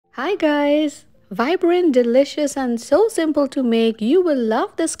Hi guys! Vibrant, delicious and so simple to make, you will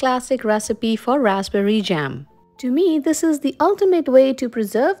love this classic recipe for raspberry jam. To me, this is the ultimate way to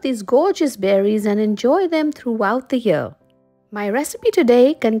preserve these gorgeous berries and enjoy them throughout the year. My recipe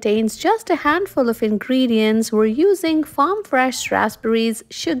today contains just a handful of ingredients. We're using farm fresh raspberries,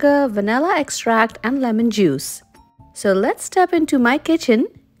 sugar, vanilla extract and lemon juice. So let's step into my kitchen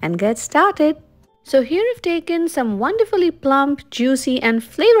and get started. So here I've taken some wonderfully plump, juicy and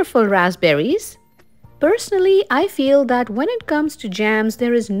flavorful raspberries. Personally, I feel that when it comes to jams,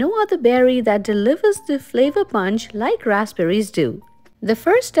 there is no other berry that delivers the flavor punch like raspberries do. The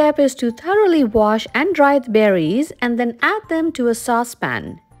first step is to thoroughly wash and dry the berries and then add them to a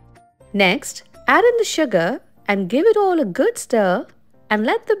saucepan. Next, add in the sugar and give it all a good stir and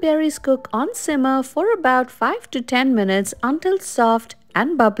let the berries cook on simmer for about 5 to 10 minutes until soft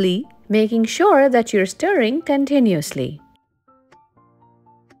and bubbly, making sure that you're stirring continuously.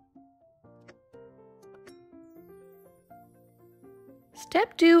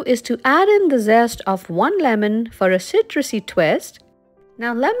 Step 2 is to add in the zest of 1 lemon for a citrusy twist.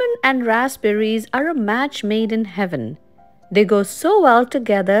 Now lemon and raspberries are a match made in heaven. They go so well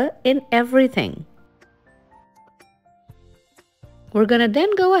together in everything. We're gonna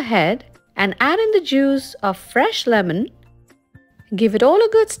then go ahead and add in the juice of fresh lemon. Give it all a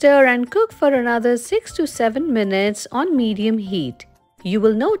good stir and cook for another 6 to 7 minutes on medium heat. You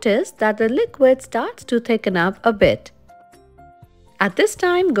will notice that the liquid starts to thicken up a bit. At this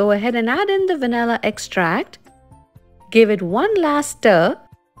time, go ahead and add in the vanilla extract. Give it one last stir.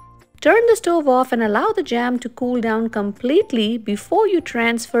 Turn the stove off and allow the jam to cool down completely before you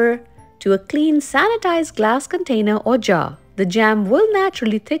transfer to a clean sanitized glass container or jar. The jam will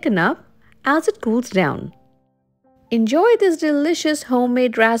naturally thicken up as it cools down. Enjoy this delicious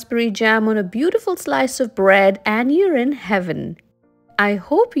homemade raspberry jam on a beautiful slice of bread and you're in heaven. I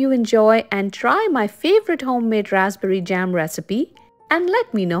hope you enjoy and try my favorite homemade raspberry jam recipe and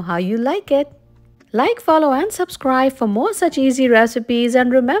let me know how you like it. Like, follow and subscribe for more such easy recipes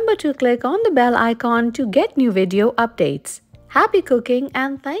and remember to click on the bell icon to get new video updates. Happy cooking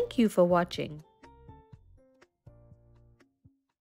and thank you for watching.